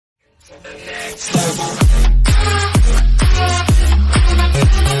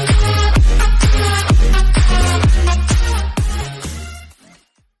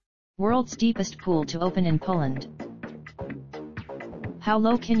World's deepest pool to open in Poland. How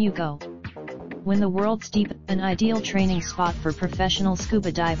low can you go? When the world's deep, an ideal training spot for professional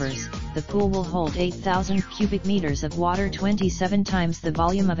scuba divers, the pool will hold 8,000 cubic meters of water, 27 times the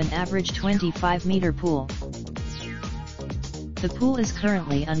volume of an average 25-meter pool. The pool is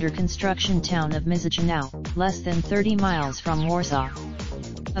currently under construction town of Myszyczanów, less than 30 miles from Warsaw.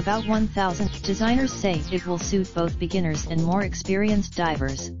 About 1,000 designers say it will suit both beginners and more experienced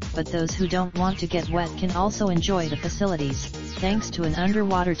divers, but those who don't want to get wet can also enjoy the facilities, thanks to an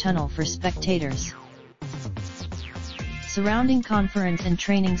underwater tunnel for spectators. Surrounding conference and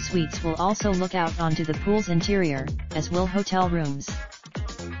training suites will also look out onto the pool's interior, as will hotel rooms.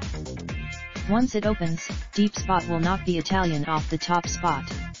 Once it opens, Deep Spot will not be Italian off the top spot.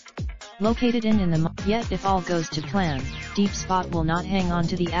 Located yet if all goes to plan, Deep Spot will not hang on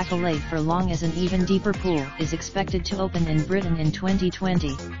to the accolade for long, as an even deeper pool is expected to open in Britain in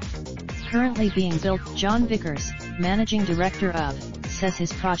 2020. Currently being built, John Vickers, managing director of, says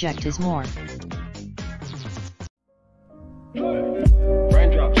his project is more.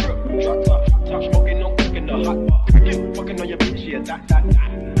 Raindrop, drop top, smoking, no cooking, the hot pot. Fucking on your bitch, yeah,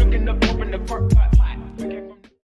 that. Looking up, open the park pot.